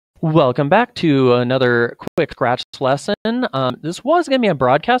Welcome back to another quick scratch lesson. This was going to be on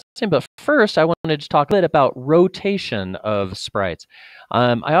broadcasting, but first I wanted to talk a bit about rotation of sprites.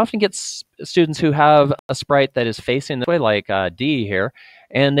 I often get students who have a sprite that is facing this way, like D here,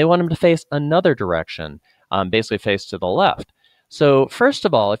 and they want them to face another direction, basically face to the left. So first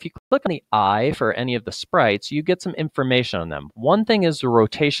of all, if you click on the eye for any of the sprites, you get some information on them. One thing is the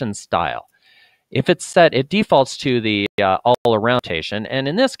rotation style. If it's set, it defaults to the all-around rotation, and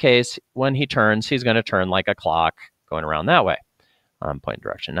in this case, when he turns, he's going to turn like a clock going around that way. Point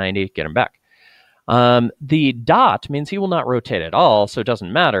direction 90, get him back. The dot means he will not rotate at all, so it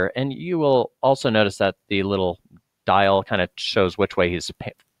doesn't matter, and you will also notice that the little dial kind of shows which way he's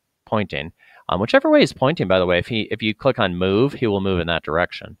pointing. Whichever way he's pointing, by the way, if you click on move, he will move in that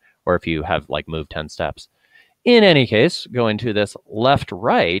direction, or if you have like move 10 steps. In any case, going to this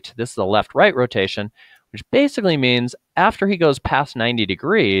left-right, this is the left-right rotation, which basically means after he goes past 90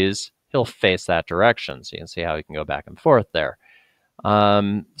 degrees, he'll face that direction. So you can see how he can go back and forth there.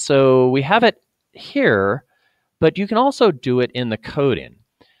 So we have it here, but you can also do it in the coding.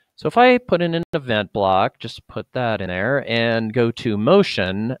 So if I put in an event block, just put that in there, and go to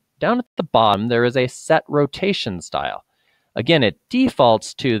motion, down at the bottom, there is a set rotation style. Again, it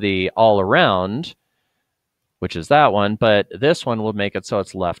defaults to the all-around, which is that one, but this one will make it so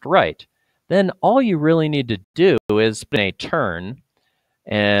it's left-right. Then all you really need to do is put in a turn,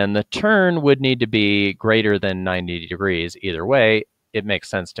 and the turn would need to be greater than 90 degrees either way. It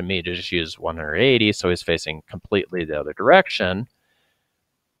makes sense to me to just use 180, so he's facing completely the other direction.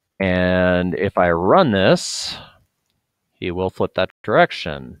 And if I run this, he will flip that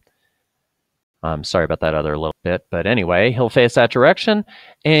direction. I'm sorry about that other little bit, but anyway, he'll face that direction,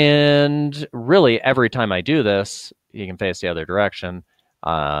 and really every time I do this, he can face the other direction.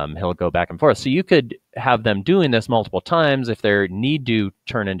 He'll go back and forth. So you could have them doing this multiple times if they need to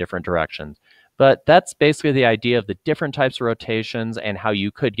turn in different directions. But that's basically the idea of the different types of rotations and how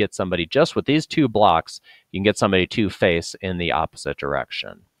you could get somebody just with these two blocks, you can get somebody to face in the opposite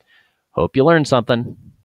direction. Hope you learned something.